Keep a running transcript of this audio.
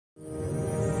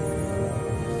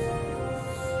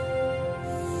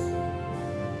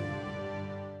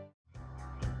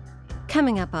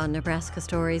Coming up on Nebraska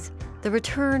Stories, the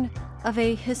return of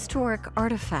a historic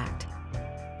artifact,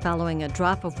 following a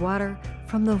drop of water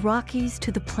from the Rockies to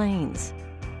the plains.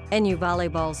 NU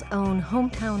Volleyball's own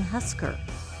hometown Husker,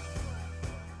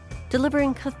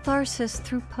 delivering catharsis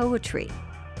through poetry.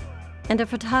 And a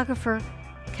photographer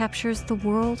captures the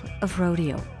world of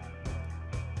rodeo.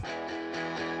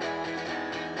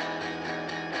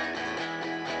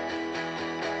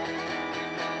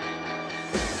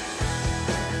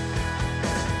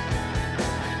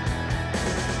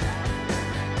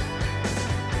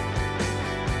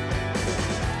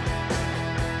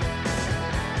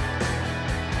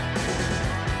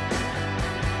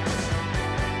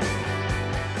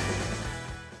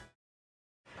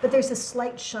 But there's a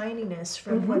slight shininess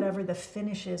from whatever the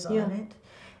finish is on it.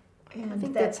 And I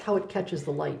think that's how it catches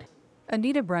the light.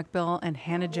 Anita Breckbill and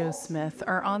Hannah Jo Smith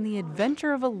are on the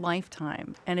adventure of a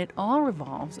lifetime, and it all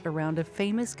revolves around a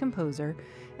famous composer,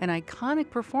 an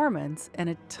iconic performance, and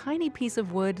a tiny piece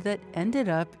of wood that ended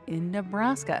up in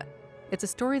Nebraska. It's a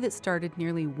story that started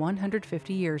nearly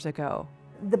 150 years ago.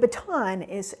 The baton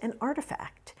is an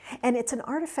artifact, and it's an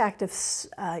artifact of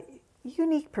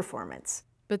unique performance.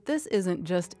 But this isn't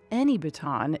just any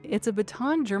baton. It's a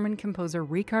baton German composer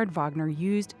Richard Wagner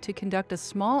used to conduct a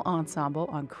small ensemble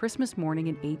on Christmas morning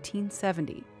in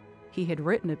 1870. He had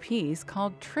written a piece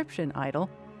called Trippchen Idol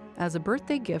as a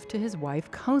birthday gift to his wife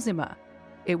Cosima.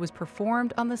 It was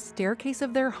performed on the staircase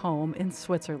of their home in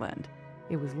Switzerland.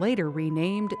 It was later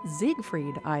renamed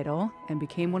Siegfried Idol and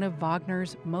became one of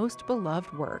Wagner's most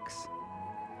beloved works.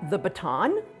 The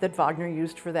baton that Wagner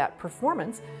used for that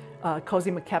performance,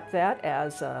 Cosima kept that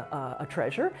as a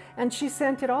treasure, and she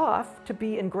sent it off to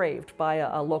be engraved by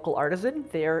a local artisan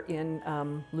there in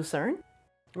Lucerne.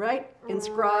 Right?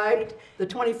 Inscribed the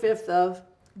 25th of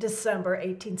December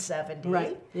 1870.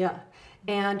 Right, yeah.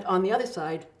 And on the other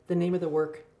side, the name of the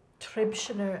work.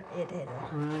 Trippchen Idol.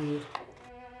 Right.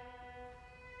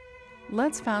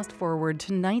 Let's fast forward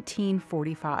to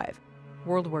 1945.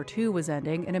 World War II was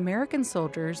ending, and American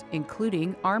soldiers,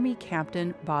 including Army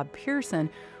Captain Bob Pearson,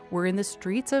 were in the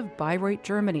streets of Bayreuth,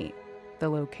 Germany, the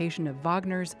location of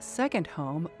Wagner's second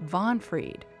home,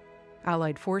 Wahnfried.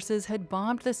 Allied forces had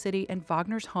bombed the city, and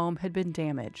Wagner's home had been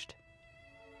damaged.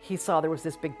 He saw there was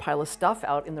this big pile of stuff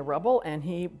out in the rubble, and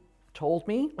he told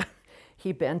me.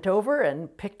 He bent over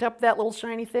and picked up that little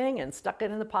shiny thing and stuck it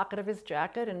in the pocket of his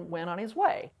jacket and went on his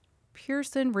way.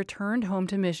 Pearson returned home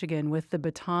to Michigan with the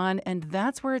baton, and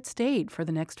that's where it stayed for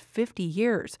the next 50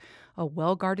 years, a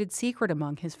well-guarded secret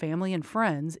among his family and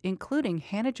friends, including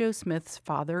Hannah Jo Smith's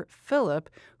father, Philip,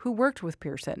 who worked with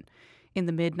Pearson. In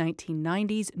the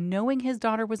mid-1990s, knowing his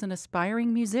daughter was an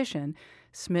aspiring musician,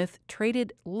 Smith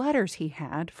traded letters he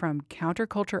had from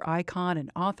counterculture icon and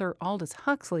author Aldous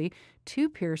Huxley to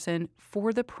Pearson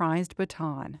for the prized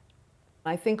baton.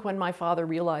 I think when my father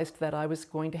realized that I was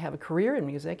going to have a career in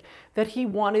music, that he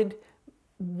wanted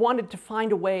to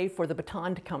find a way for the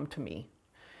baton to come to me,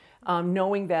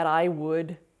 knowing that I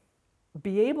would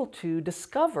be able to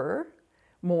discover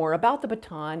more about the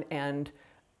baton and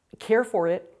care for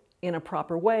it in a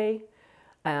proper way,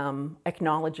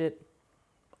 acknowledge it,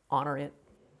 honor it.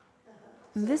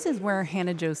 This is where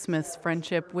Hannah Jo Smith's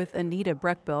friendship with Anita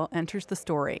Breckbill enters the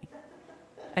story.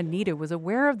 Anita was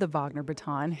aware of the Wagner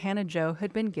baton Hannah Jo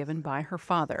had been given by her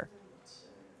father.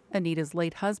 Anita's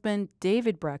late husband,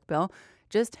 David Breckbill,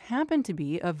 just happened to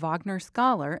be a Wagner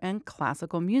scholar and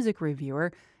classical music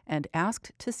reviewer and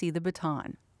asked to see the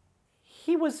baton.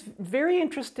 He was very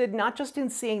interested not just in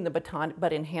seeing the baton,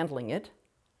 but in handling it,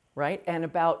 right? And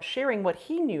about sharing what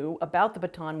he knew about the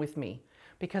baton with me.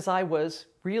 Because I was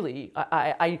really,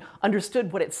 I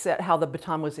understood what it said, how the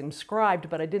baton was inscribed,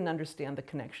 but I didn't understand the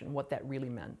connection, what that really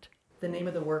meant. The name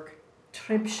of the work?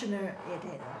 Trippchen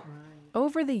Idol.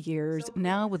 Over the years,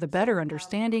 now with a better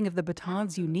understanding of the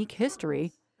baton's unique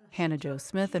history, Hannah Jo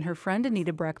Smith and her friend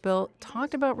Anita Breckbill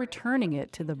talked about returning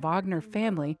it to the Wagner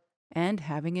family and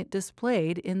having it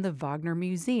displayed in the Wagner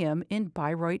Museum in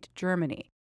Bayreuth, Germany.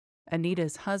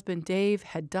 Anita's husband Dave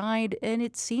had died, and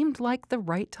it seemed like the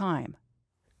right time.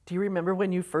 Do you remember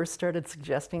when you first started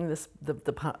suggesting this, that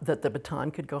the baton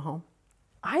could go home?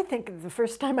 I think the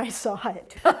first time I saw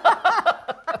it.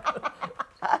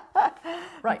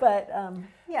 Right. But,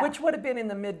 yeah. Which would have been in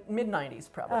the mid-90s,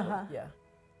 probably, yeah.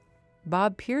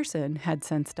 Bob Pearson had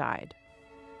since died.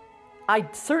 I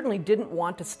certainly didn't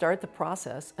want to start the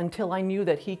process until I knew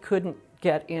that he couldn't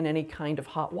get in any kind of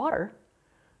hot water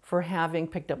for having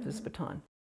picked up this baton.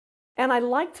 And I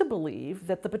like to believe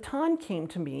that the baton came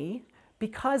to me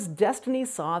because destiny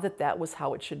saw that that was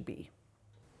how it should be.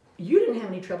 You didn't have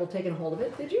any trouble taking hold of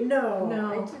it, did you? No,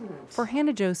 No. I didn't. For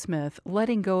Hannah Jo Smith,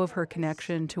 letting go of her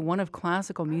connection to one of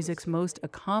classical music's most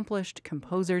accomplished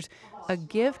composers, a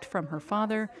gift from her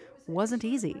father, wasn't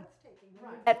easy.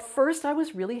 At first, I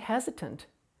was really hesitant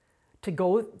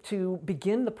to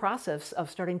begin the process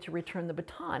of starting to return the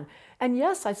baton. And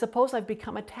yes, I suppose I've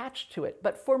become attached to it.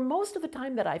 But for most of the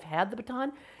time that I've had the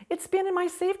baton, it's been in my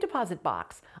safe deposit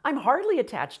box. I'm hardly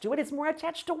attached to it. It's more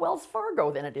attached to Wells Fargo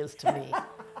than it is to me.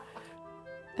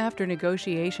 After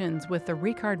negotiations with the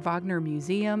Richard Wagner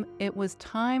Museum, it was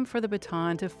time for the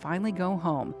baton to finally go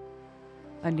home.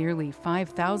 A nearly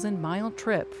 5,000-mile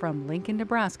trip from Lincoln,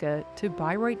 Nebraska to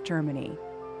Bayreuth, Germany.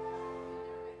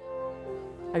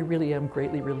 I really am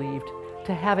greatly relieved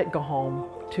to have it go home,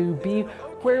 to be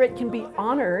where it can be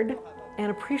honored and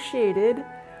appreciated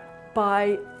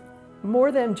by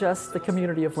more than just the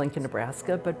community of Lincoln,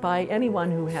 Nebraska, but by anyone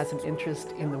who has an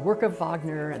interest in the work of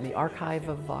Wagner and the archive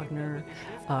of Wagner,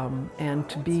 and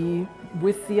to be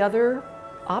with the other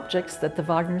objects that the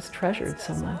Wagners treasured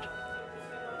so much.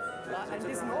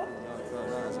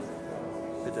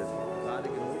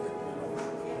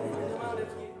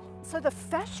 So the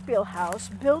Festspiel house,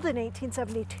 built in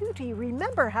 1872, do you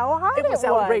remember how hot it was? It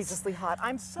was outrageously hot.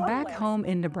 I'm so Back glad. home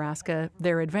in Nebraska,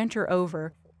 their adventure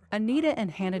over, Anita and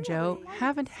Hannah Jo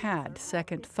haven't had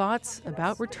second thoughts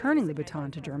about returning the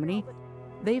baton to Germany.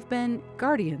 They've been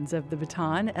guardians of the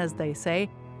baton, as they say,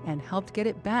 and helped get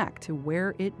it back to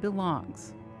where it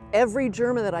belongs. Every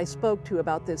German that I spoke to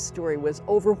about this story was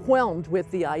overwhelmed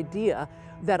with the idea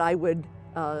that I would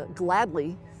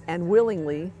gladly and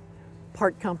willingly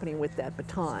part company with that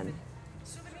baton.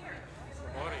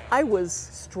 I was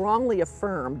strongly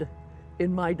affirmed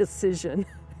in my decision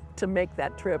to make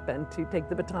that trip and to take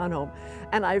the baton home.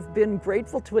 And I've been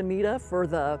grateful to Anita for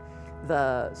the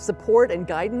support and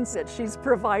guidance that she's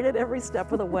provided every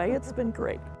step of the way. It's been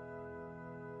great.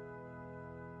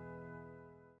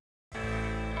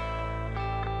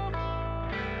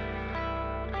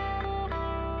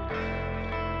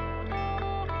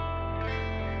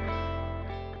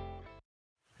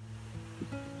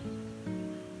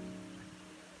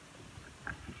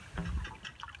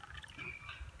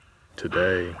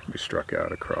 Today we struck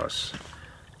out across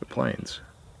the plains,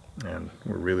 and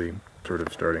we're really sort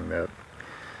of starting that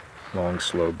long,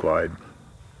 slow glide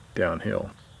downhill.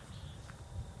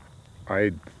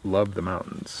 I love the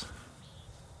mountains,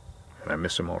 and I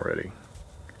miss them already,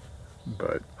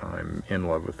 but I'm in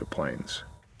love with the plains.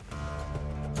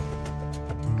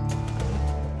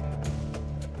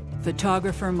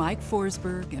 Photographer Mike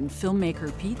Forsberg and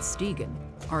filmmaker Pete Stegen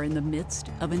are in the midst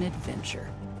of an adventure.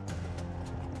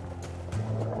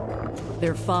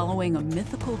 They're following a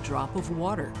mythical drop of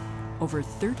water over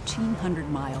 1,300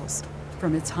 miles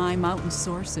from its high mountain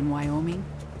source in Wyoming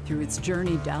through its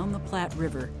journey down the Platte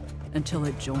River until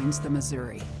it joins the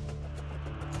Missouri.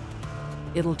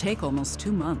 It'll take almost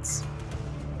 2 months,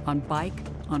 on bike,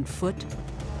 on foot,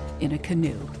 in a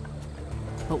canoe.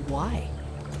 But why?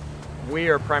 We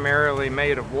are primarily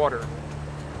made of water.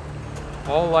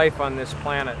 All life on this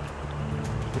planet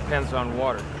depends on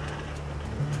water.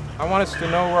 I want us to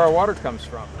know where our water comes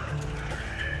from.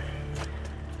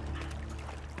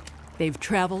 They've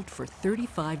traveled for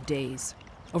 35 days,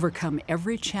 overcome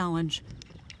every challenge,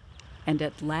 and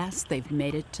at last they've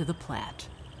made it to the Platte.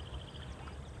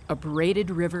 A braided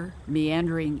river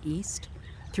meandering east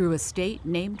through a state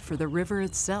named for the river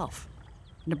itself,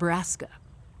 Nebraska.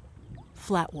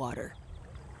 Flatwater,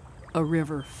 a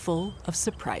river full of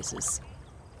surprises.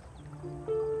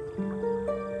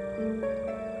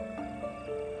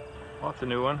 Well, it's a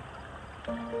new one.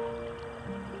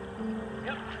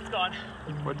 Yep, it's gone.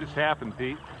 What just happened,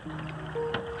 Pete?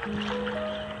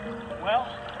 Well,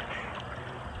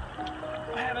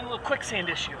 we're having a little quicksand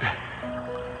issue.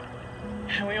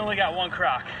 And we only got one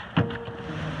crock.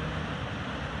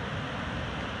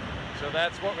 So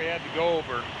that's what we had to go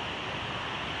over.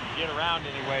 Get around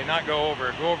anyway, not go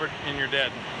over. Go over and you're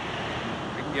dead.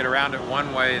 We can get around it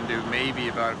one way and do maybe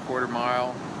about a quarter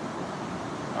mile,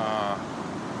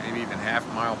 maybe even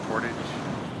half-mile portage.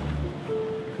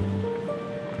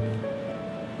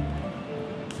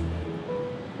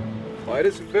 Light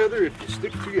as a feather if you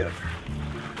stick together.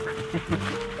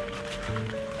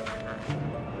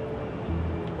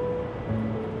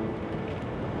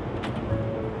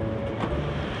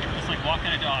 It's like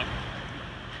walking a dog.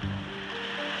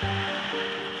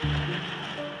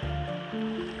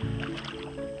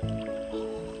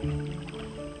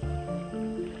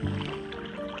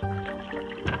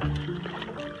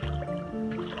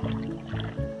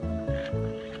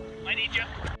 I need you.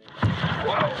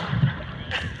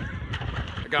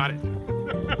 I got it.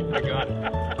 I got it.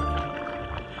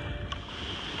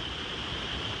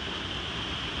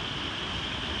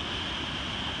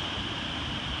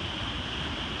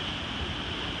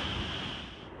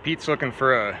 Pete's looking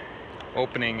for a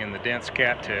opening in the dense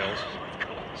cattails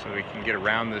so we can get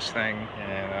around this thing,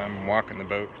 and I'm walking the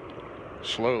boat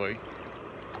slowly,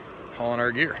 hauling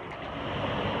our gear.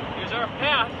 Here's our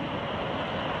path.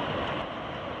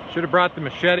 Should have brought the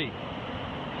machete.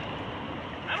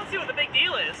 I don't see what the big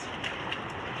deal is.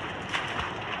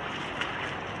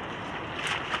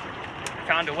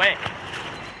 Found a way.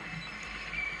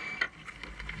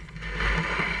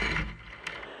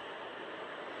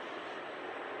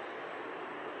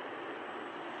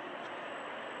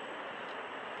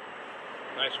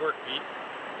 Nice work, Pete.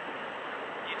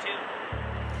 You too.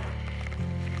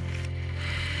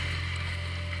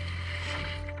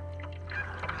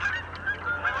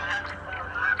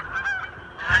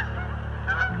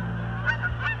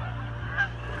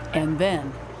 And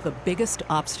then, the biggest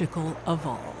obstacle of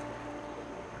all.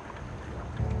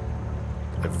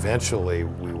 Eventually,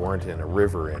 we weren't in a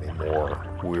river anymore,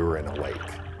 we were in a lake.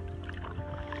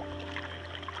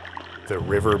 The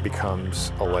river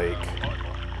becomes a lake,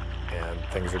 and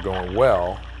things are going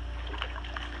well,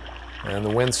 and the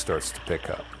wind starts to pick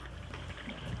up.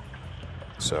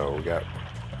 So we got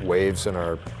waves in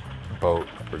our boat,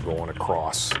 we're going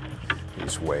across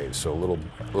these waves, so a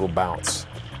little bounce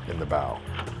in the bow.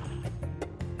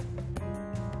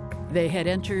 They had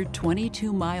entered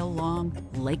 22-mile-long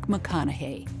Lake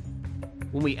McConaughey.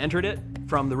 When we entered it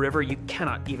from the river, you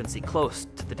cannot even see close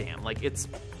to the dam. Like, it's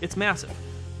massive.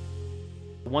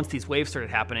 Once these waves started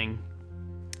happening,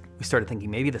 we started thinking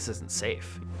maybe this isn't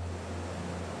safe.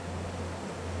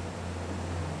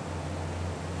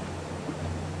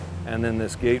 And then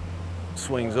this gate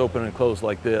swings open and closed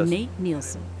like this. Nate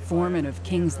Nielsen, foreman of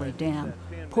Kingsley Dam,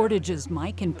 portages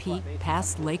Mike and Pete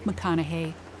past Lake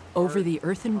McConaughey, over the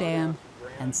earthen dam,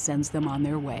 and sends them on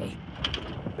their way.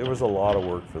 It was a lot of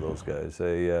work for those guys.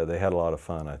 They had a lot of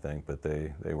fun, I think, but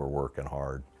they were working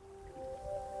hard.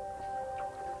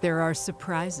 There are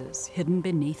surprises hidden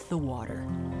beneath the water.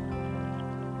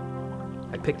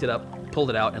 I picked it up, pulled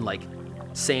it out, and like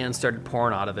sand started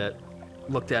pouring out of it.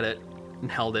 Looked at it and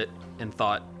held it and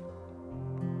thought,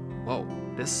 whoa,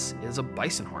 this is a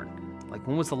bison horn. Like,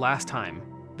 when was the last time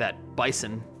that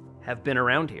bison have been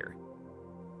around here?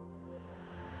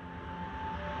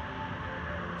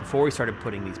 Before we started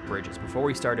putting these bridges, before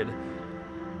we started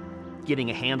getting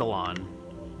a handle on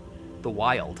the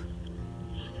wild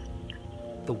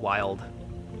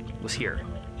was here.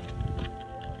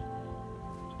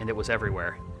 And it was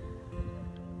everywhere.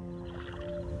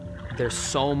 There's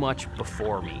so much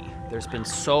before me. There's been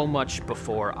so much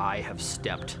before I have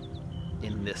stepped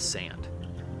in this sand.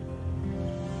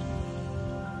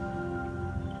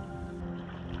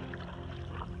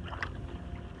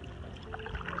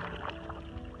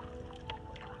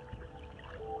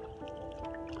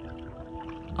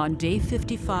 On day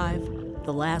 55,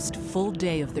 the last full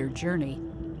day of their journey,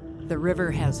 the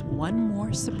river has one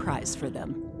more surprise for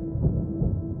them.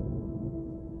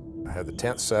 I had the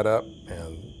tent set up,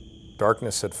 and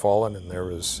darkness had fallen, and there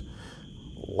was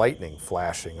lightning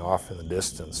flashing off in the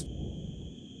distance.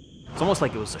 It's almost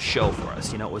like it was a show for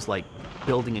us, you know, it was like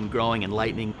building and growing and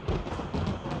lightning.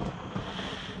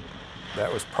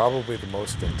 That was probably the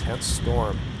most intense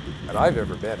storm that I've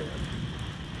ever been in.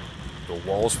 The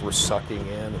walls were sucking in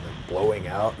and then blowing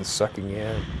out and sucking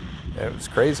in. It was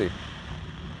crazy.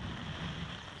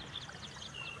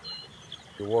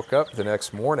 We woke up the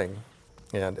next morning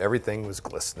and everything was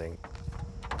glistening.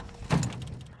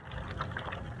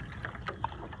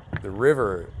 The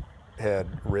river had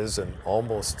risen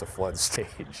almost to flood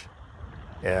stage,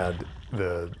 and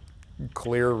the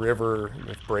clear river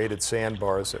with braided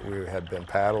sandbars that we had been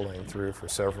paddling through for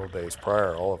several days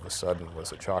prior all of a sudden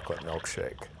was a chocolate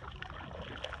milkshake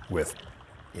with,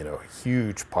 you know,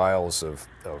 huge piles of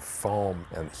foam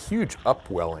and huge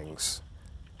upwellings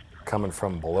coming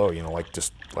from below, you know, like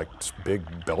just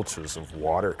big belches of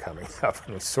water coming up.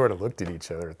 And we sort of looked at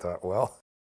each other and thought, well,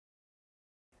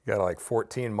 we got like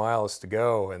 14 miles to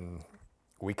go and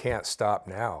we can't stop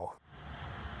now.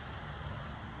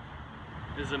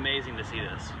 This is amazing to see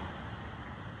this.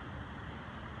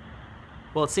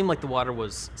 Well, it seemed like the water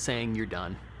was saying, you're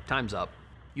done. Time's up.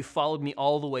 You followed me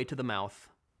all the way to the mouth.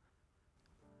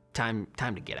 Time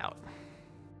to get out.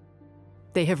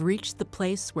 They have reached the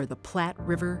place where the Platte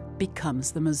River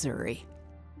becomes the Missouri.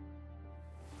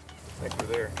 I think we're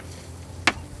there.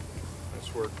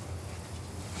 Nice work.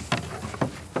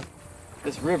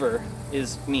 This river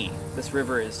is me. This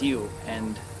river is you.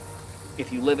 And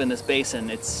if you live in this basin,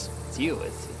 it's you.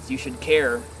 You should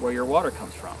care where your water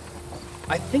comes from.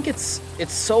 I think it's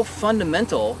so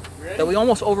fundamental that we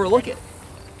almost overlook it.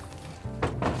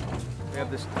 We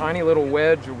have this tiny little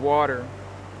wedge of water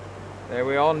that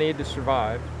we all need to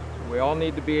survive. We all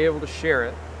need to be able to share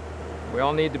it. We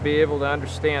all need to be able to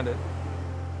understand it.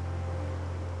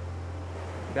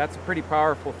 That's a pretty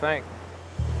powerful thing.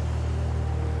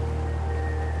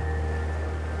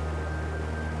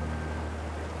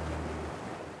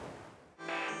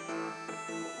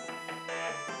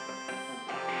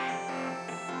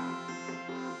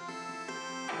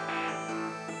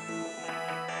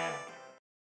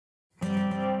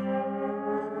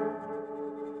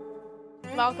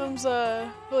 Malcolm's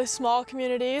a really small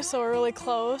community, so we're really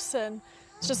close, and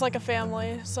it's just like a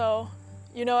family. So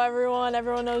you know everyone,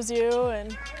 everyone knows you,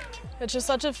 and it's just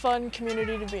such a fun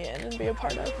community to be in and be a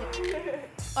part of.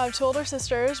 I have two older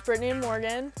sisters, Britny and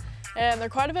Morgan, and they're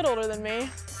quite a bit older than me.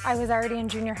 I was already in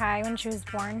junior high when she was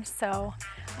born, so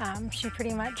she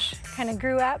pretty much kind of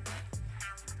grew up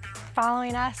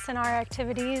following us in our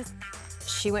activities.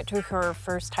 She went to her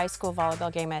first high school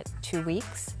volleyball game at 2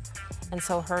 weeks. And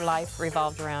so her life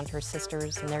revolved around her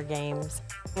sisters and their games.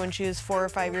 When she was 4 or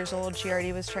 5 years old, she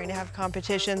already was trying to have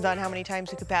competitions on how many times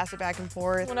she could pass it back and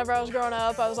forth. Whenever I was growing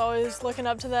up, I was always looking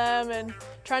up to them and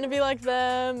trying to be like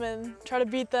them and try to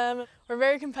beat them. We're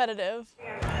very competitive.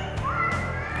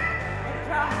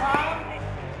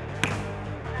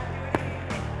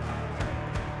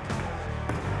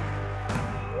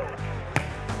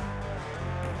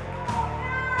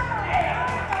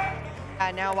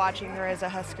 Now watching her as a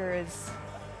Husker is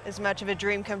as much of a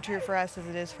dream come true for us as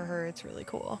it is for her. It's really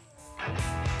cool. An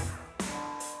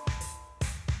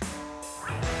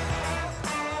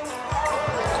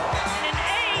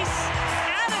ace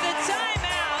out of the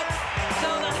timeout, so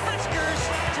the Huskers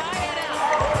tie it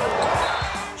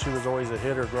up. She was always a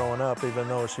hitter growing up, even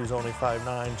though she's only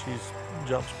 5'9", she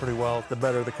jumps pretty well. The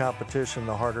better the competition,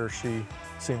 the harder she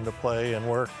seemed to play and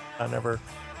work. I never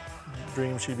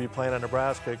dreamed she'd be playing in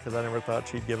Nebraska because I never thought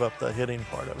she'd give up the hitting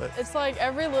part of it. It's like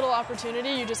every little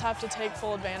opportunity you just have to take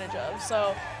full advantage of.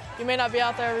 So you may not be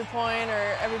out there every point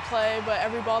or every play, but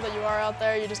every ball that you are out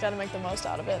there, you just got to make the most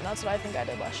out of it, and that's what I think I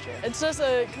did last year. It's just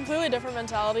a completely different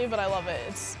mentality, but I love it.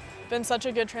 It's been such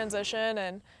a good transition,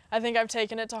 and I think I've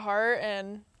taken it to heart,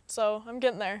 and so I'm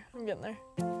getting there. I'm getting there.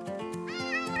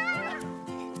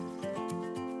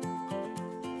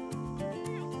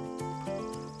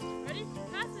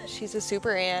 She's a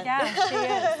super aunt. Yeah, she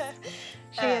is.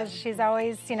 She is. She's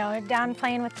always, you know, down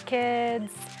playing with the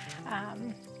kids. I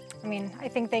mean, I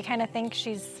think they kind of think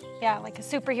she's, yeah, like a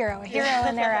superhero, a hero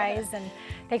in their eyes, and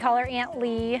they call her Aunt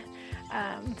Lee.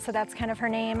 So that's kind of her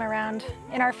name around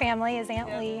in our family is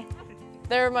Aunt Lee.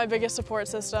 They're my biggest support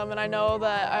system, and I know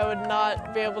that I would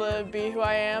not be able to be who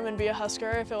I am and be a Husker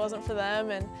if it wasn't for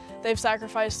them, and they've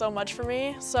sacrificed so much for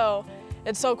me. So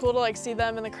it's so cool to like see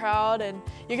them in the crowd, and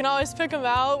you can always pick them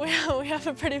out. We have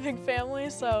a pretty big family,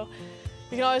 so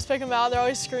you can always pick them out. They're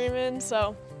always screaming,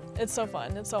 so it's so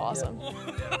fun. It's so awesome.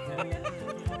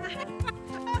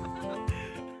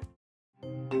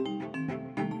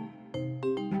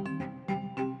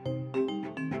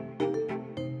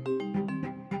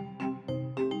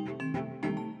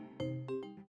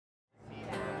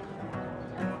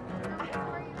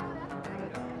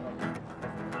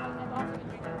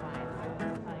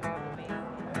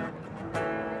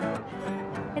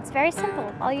 It's very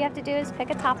simple. All you have to do is pick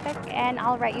a topic and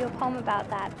I'll write you a poem about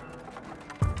that.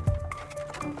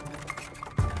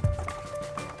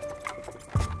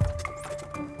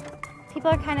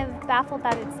 People are kind of baffled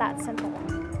that it's that simple,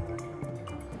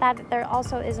 that there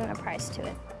also isn't a price to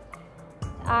it.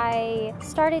 I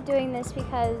started doing this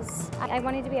because I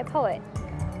wanted to be a poet.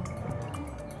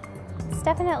 It's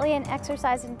definitely an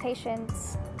exercise in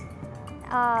patience.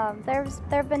 There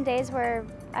have been days where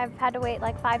I've had to wait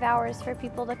like 5 hours for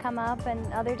people to come up,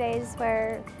 and other days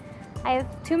where I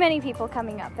have too many people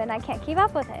coming up and I can't keep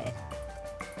up with it.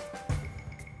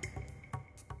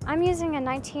 I'm using a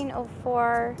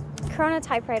 1904 Corona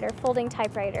typewriter, folding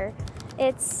typewriter.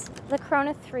 It's the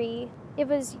Corona 3. It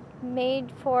was made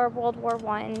for World War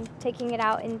I, taking it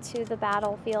out into the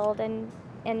battlefield and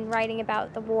writing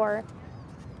about the war.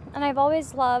 And I've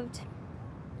always loved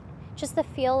just the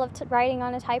feel of writing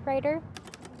on a typewriter.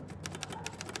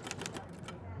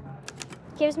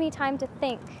 Gives me time to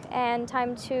think and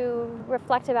time to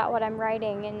reflect about what I'm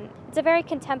writing, and it's a very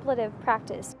contemplative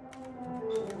practice.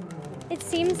 It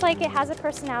seems like it has a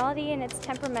personality and it's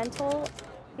temperamental,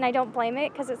 and I don't blame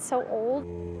it because it's so old.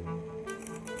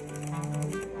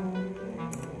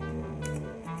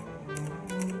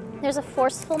 There's a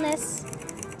forcefulness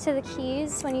to the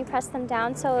keys when you press them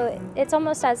down, so it's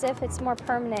almost as if it's more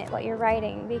permanent what you're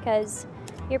writing because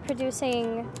you're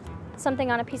producing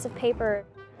something on a piece of paper.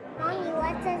 Mommy,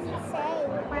 what does it say?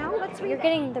 Well, let's read. You're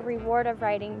getting the reward of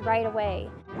writing right away.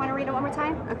 Want to read it one more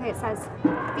time? Okay, it says,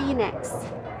 Phoenix,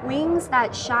 wings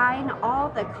that shine all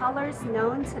the colors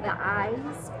known to the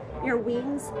eyes. Your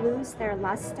wings lose their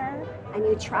luster, and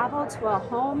you travel to a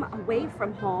home away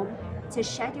from home to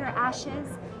shed your ashes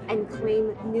and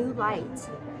claim new light.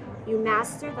 You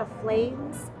master the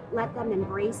flames, let them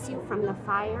embrace you from the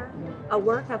fire. A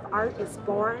work of art is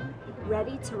born,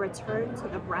 ready to return to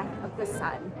the breath of the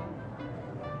sun.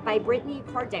 By Britny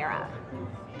Cordera.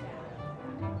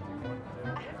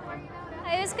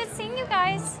 It was good seeing you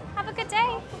guys. Have a good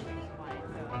day.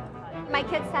 My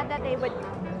kids said that they would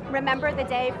remember the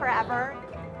day forever.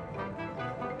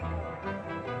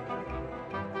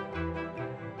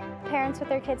 Parents with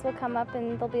their kids will come up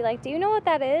and they'll be like, do you know what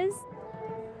that is?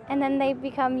 And then they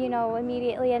become, you know,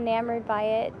 immediately enamored by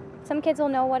it. Some kids will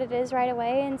know what it is right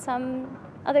away, and some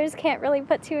others can't really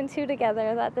put two and two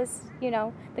together that this, you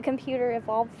know, the computer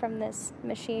evolved from this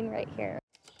machine right here.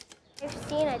 I've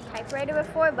seen a typewriter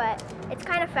before, but it's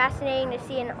kind of fascinating to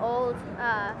see an old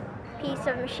piece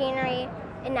of machinery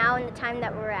and now in the time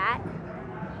that we're at,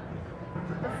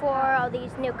 before all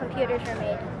these new computers were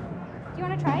made. Do you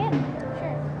want to try it?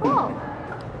 Sure. Cool.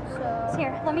 So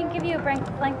here, let me give you a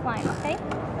blank line, okay?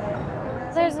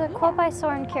 There's a quote by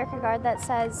Soren Kierkegaard that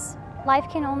says, life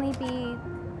can only be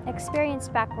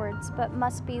experienced backwards, but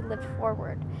must be lived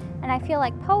forward. And I feel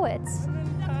like poets,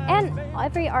 and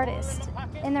every artist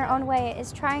in their own way,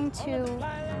 is trying to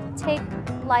take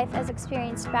life as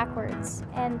experienced backwards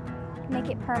and make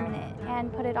it permanent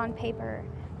and put it on paper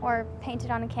or paint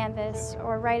it on a canvas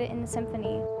or write it in the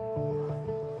symphony.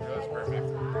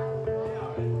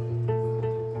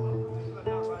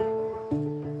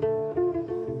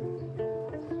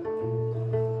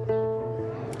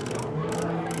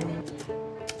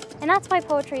 And that's why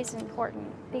poetry is important,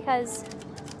 because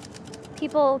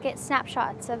people get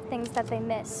snapshots of things that they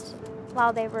missed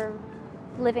while they were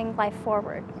living life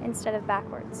forward instead of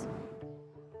backwards.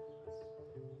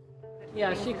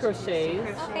 Yeah, she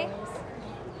crochets. Okay.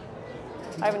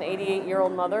 I have an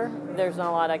 88-year-old mother. There's not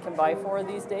a lot I can buy for her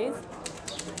these days.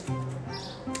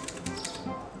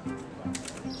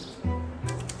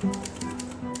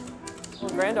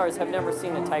 Well, granddaughters have never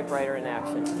seen a typewriter in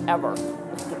action, ever.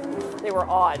 They were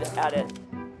awed at it.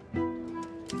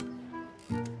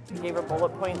 Gave her bullet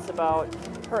points about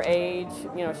her age.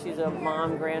 You know, she's a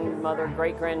mom, grandmother,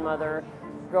 great-grandmother,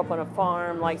 grew up on a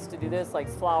farm, likes to do this,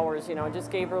 likes flowers, you know,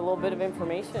 just gave her a little bit of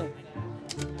information.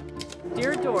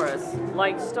 Dear Doris,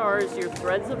 like stars, your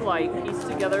threads of light piece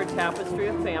together a tapestry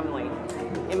of family.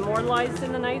 Immortalized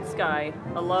in the night sky,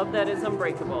 a love that is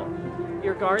unbreakable.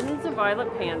 Your gardens of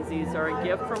violet pansies are a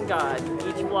gift from God.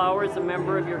 Each flower is a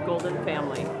member of your golden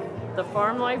family. The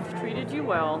farm life treated you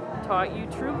well, taught you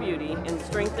true beauty, and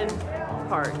strengthened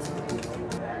heart.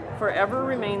 Forever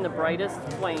remain the brightest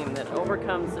flame that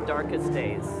overcomes the darkest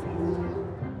days.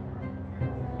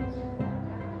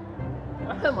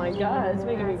 Oh my God, it's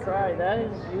making me cry. That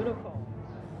is beautiful.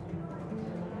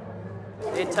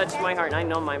 It touched my heart, and I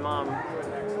know my mom.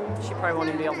 She probably won't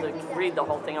even be able to read the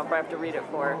whole thing. I'll probably have to read it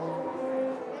for her.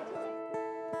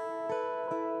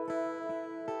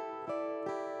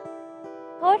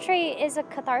 Poetry is a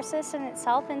catharsis in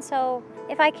itself, and so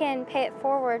if I can pay it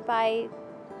forward by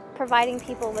providing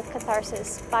people with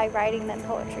catharsis by writing them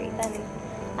poetry, then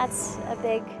that's a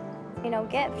big, you know,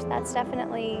 gift. That's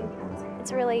definitely,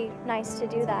 it's really nice to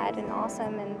do that and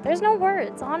awesome. And there's no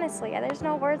words, honestly. There's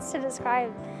no words to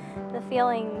describe the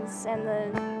feelings and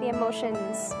the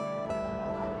emotions.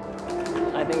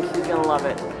 I think she's gonna love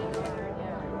it.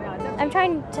 I'm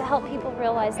trying to help people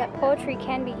realize that poetry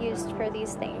can be used for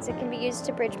these things. It can be used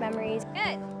to bridge memories.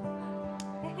 Good.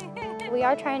 We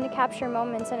are trying to capture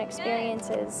moments and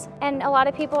experiences. And a lot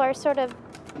of people are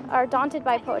daunted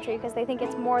by poetry because they think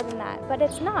it's more than that, but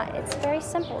it's not. It's very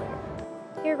simple.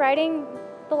 You're writing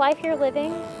the life you're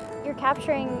living. You're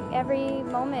capturing every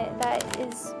moment that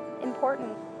is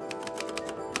important.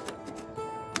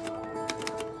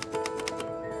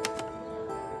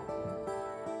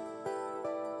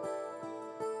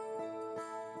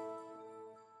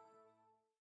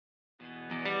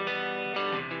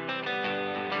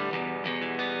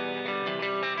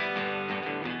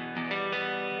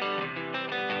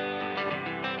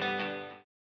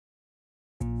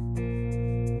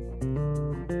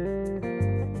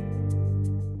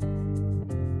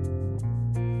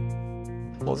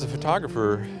 Well, as a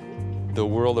photographer, the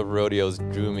world of rodeos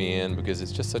drew me in because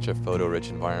it's just such a photo-rich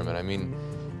environment. I mean,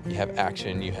 you have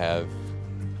action, you have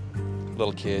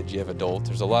little kids, you have adults,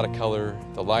 there's a lot of color.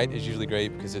 The light is usually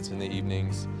great because it's in the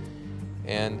evenings.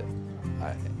 And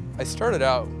I started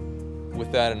out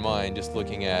with that in mind, just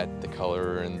looking at the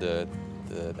color and the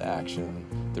action,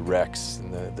 the wrecks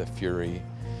and the fury.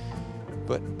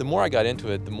 But the more I got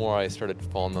into it, the more I started to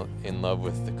fall in love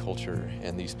with the culture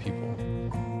and these people.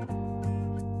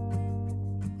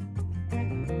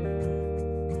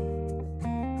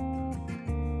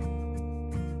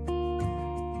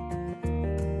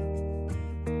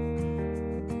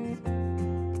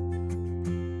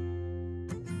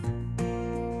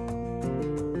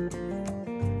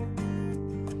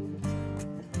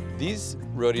 These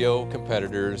rodeo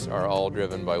competitors are all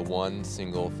driven by one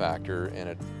single factor, and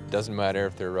it doesn't matter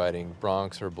if they're riding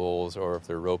broncs or bulls or if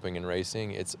they're roping and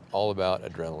racing, it's all about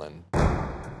adrenaline.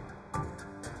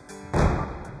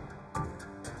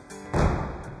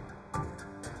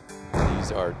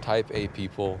 These are type A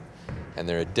people, and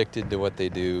they're addicted to what they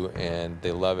do, and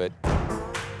they love it.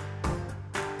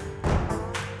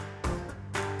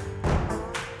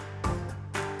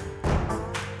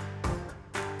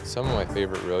 Some of my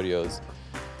favorite rodeos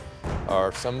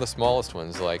are some of the smallest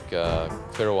ones, like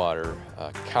Clearwater.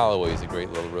 Callaway is a great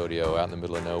little rodeo out in the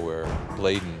middle of nowhere.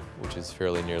 Bladen, which is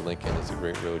fairly near Lincoln, is a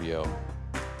great rodeo.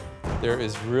 There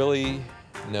is really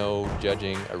no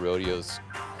judging a rodeo's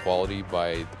quality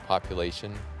by the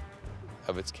population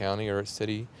of its county or its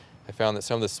city. I found that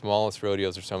some of the smallest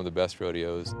rodeos are some of the best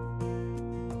rodeos.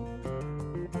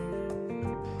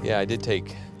 Yeah, I did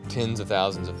take tens of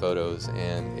thousands of photos,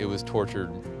 and it was tortured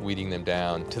weeding them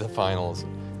down to the finals.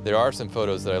 There are some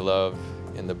photos that I love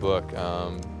in the book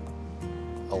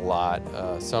a lot.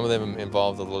 Some of them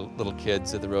involve the little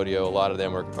kids at the rodeo. A lot of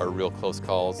them are real close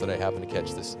calls that I happen to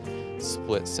catch this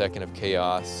split second of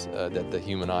chaos that the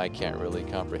human eye can't really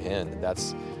comprehend.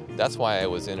 That's why I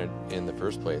was in it in the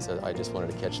first place. I just wanted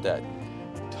to catch that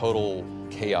total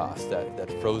chaos,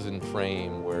 that frozen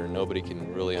frame where nobody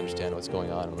can really understand what's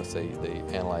going on unless they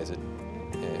analyze it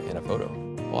in a photo.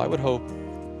 Well, I would hope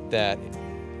that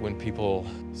when people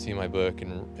see my book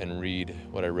and read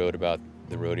what I wrote about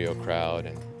the rodeo crowd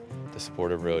and the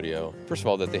sport of rodeo, first of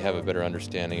all, that they have a better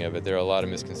understanding of it. There are a lot of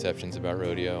misconceptions about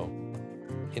rodeo.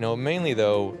 You know, mainly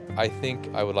though, I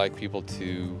think I would like people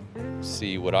to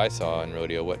see what I saw in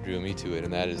rodeo, what drew me to it,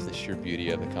 and that is the sheer beauty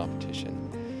of the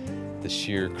competition, the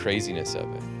sheer craziness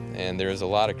of it. And there is a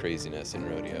lot of craziness in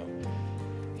rodeo.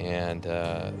 And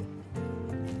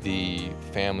the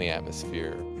family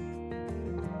atmosphere.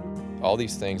 All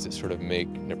these things that sort of make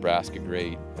Nebraska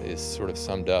great is sort of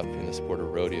summed up in the sport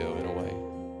of rodeo in a way.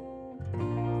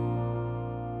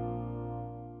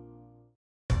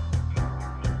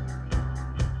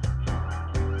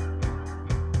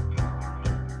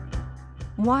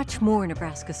 Watch more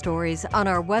Nebraska Stories on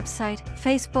our website,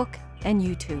 Facebook, and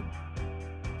YouTube.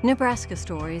 Nebraska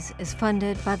Stories is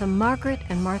funded by the Margaret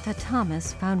and Martha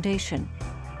Thomas Foundation.